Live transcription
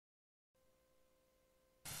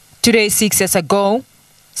Today, 6 years ago,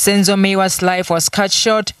 Senzo Meyiwa's life was cut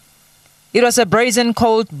short. It was a brazen,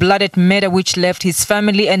 cold-blooded murder which left his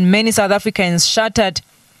family and many South Africans shattered.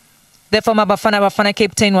 The former Bafana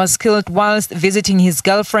captain was killed whilst visiting his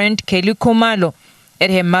girlfriend, Kelly Khumalo,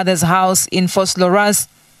 at her mother's house in Vosloorus.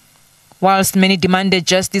 Whilst many demanded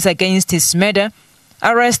justice against his murder,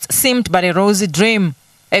 arrest seemed but a rosy dream.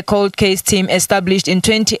 A cold case team established in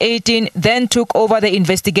 2018 then took over the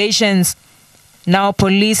investigations. Now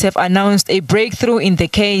police have announced a breakthrough in the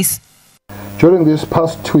case. During these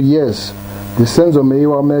past 2 years, the Senzo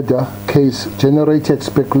Meyiwa murder case generated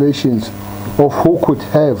speculations of who could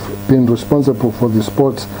have been responsible for the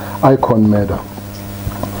sports icon murder.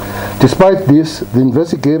 Despite this, the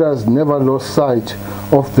investigators never lost sight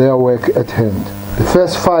of their work at hand. The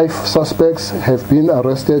first 5 suspects have been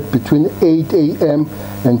arrested between 8 a.m.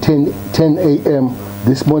 and 10 a.m.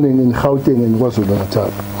 this morning in Gauteng and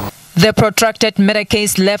KwaZulu-Natal. The protracted murder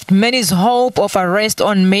case left many's hope of arrest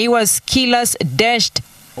on Meyiwa's killers dashed.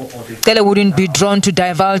 Cele wouldn't be drawn to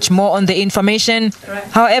divulge more on the information,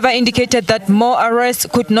 however indicated that more arrests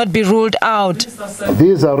could not be ruled out.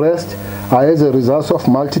 These arrests are as a result of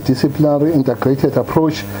multidisciplinary integrated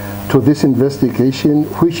approach to this investigation,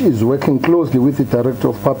 which is working closely with the Director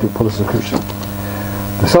of Public Prosecution.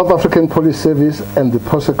 The South African Police Service and the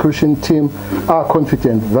prosecution team are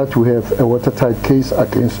confident that we have a watertight case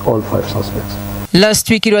against all 5 suspects. Last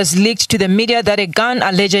week it was leaked to the media that a gun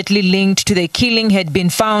allegedly linked to the killing had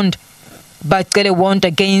been found. But Cele warned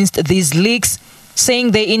against these leaks,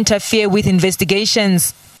 saying they interfere with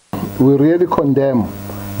investigations. We really condemn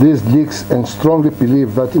these leaks and strongly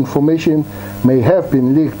believe that information may have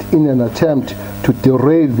been leaked in an attempt to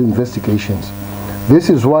derail the investigations.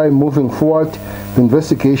 This is why, moving forward, the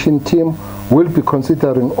investigation team will be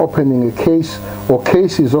considering opening a case or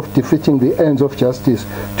cases of defeating the ends of justice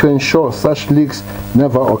to ensure such leaks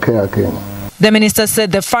never occur again. The minister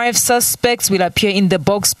said the 5 suspects will appear in the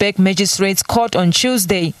Boksburg Magistrates Court on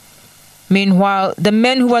Tuesday. Meanwhile, the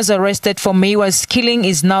man who was arrested for Meyiwa's killing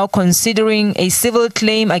is now considering a civil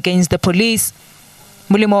claim against the police.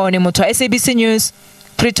 Mulimo Onemoto, SABC News,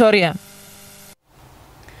 Pretoria.